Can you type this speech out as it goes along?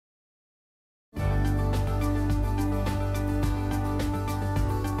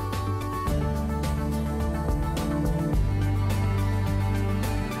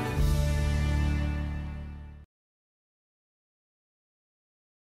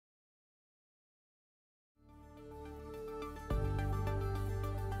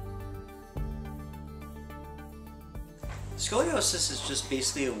Scoliosis is just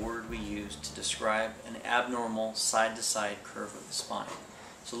basically a word we use to describe an abnormal side-to-side curve of the spine.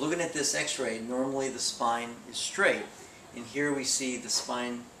 So looking at this x-ray, normally the spine is straight, and here we see the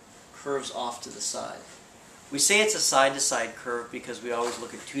spine curves off to the side. We say it's a side-to-side curve because we always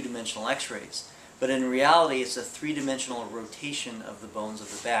look at two-dimensional x-rays, but in reality it's a three-dimensional rotation of the bones of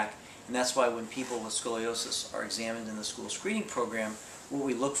the back, and that's why when people with scoliosis are examined in the school screening program, what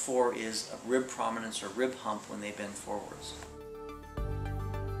we look for is a rib prominence or rib hump when they bend forwards.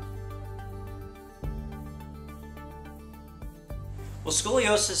 Well,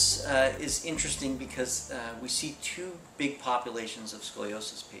 scoliosis is interesting because we see two big populations of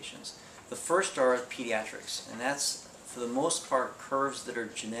scoliosis patients. The first are pediatrics, and that's for the most part curves that are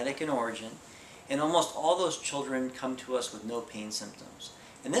genetic in origin, and almost all those children come to us with no pain symptoms.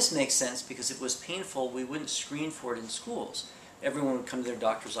 And this makes sense because if it was painful, we wouldn't screen for it in schools. Everyone would come to their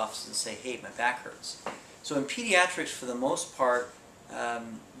doctor's office and say, hey, my back hurts. So in pediatrics, for the most part,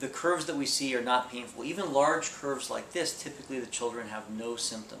 the curves that we see are not painful. Even large curves like this, typically the children have no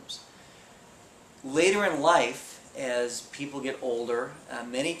symptoms. Later in life, as people get older,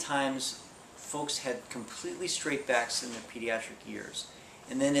 many times folks had completely straight backs in their pediatric years.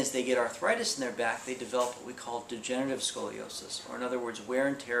 And then as they get arthritis in their back, they develop what we call degenerative scoliosis, or in other words, wear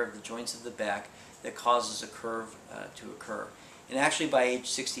and tear of the joints of the back that causes a curve to occur. And actually by age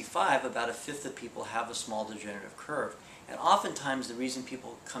 65, about a fifth of people have a small degenerative curve. And oftentimes the reason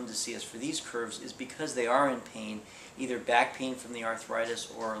people come to see us for these curves is because they are in pain, either back pain from the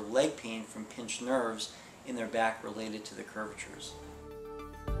arthritis or leg pain from pinched nerves in their back related to the curvatures.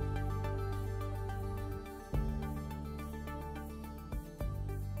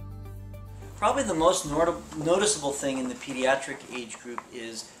 Probably the most noticeable thing in the pediatric age group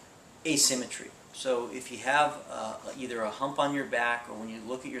is asymmetry. So if you have either a hump on your back, or when you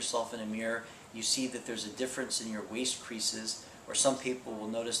look at yourself in a mirror, you see that there's a difference in your waist creases, or some people will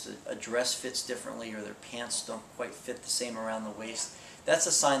notice that a dress fits differently or their pants don't quite fit the same around the waist. That's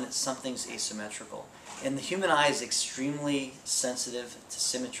a sign that something's asymmetrical. And the human eye is extremely sensitive to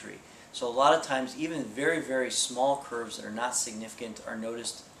symmetry. So a lot of times even very, very small curves that are not significant are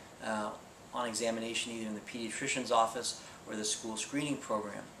noticed on examination either in the pediatrician's office or the school screening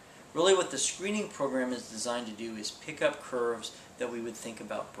program. Really what the screening program is designed to do is pick up curves that we would think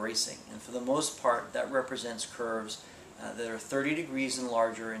about bracing. And for the most part, that represents curves that are 30 degrees and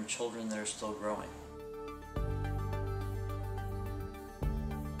larger in children that are still growing.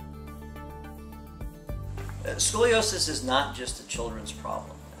 Scoliosis is not just a children's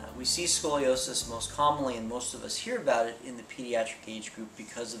problem. We see scoliosis most commonly, and most of us hear about it in the pediatric age group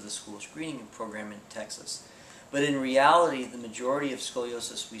because of the school screening program in Texas. But in reality, the majority of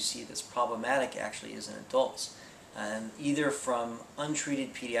scoliosis we see that's problematic actually is in adults, either from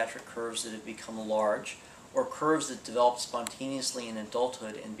untreated pediatric curves that have become large or curves that developed spontaneously in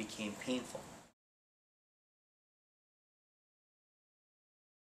adulthood and became painful.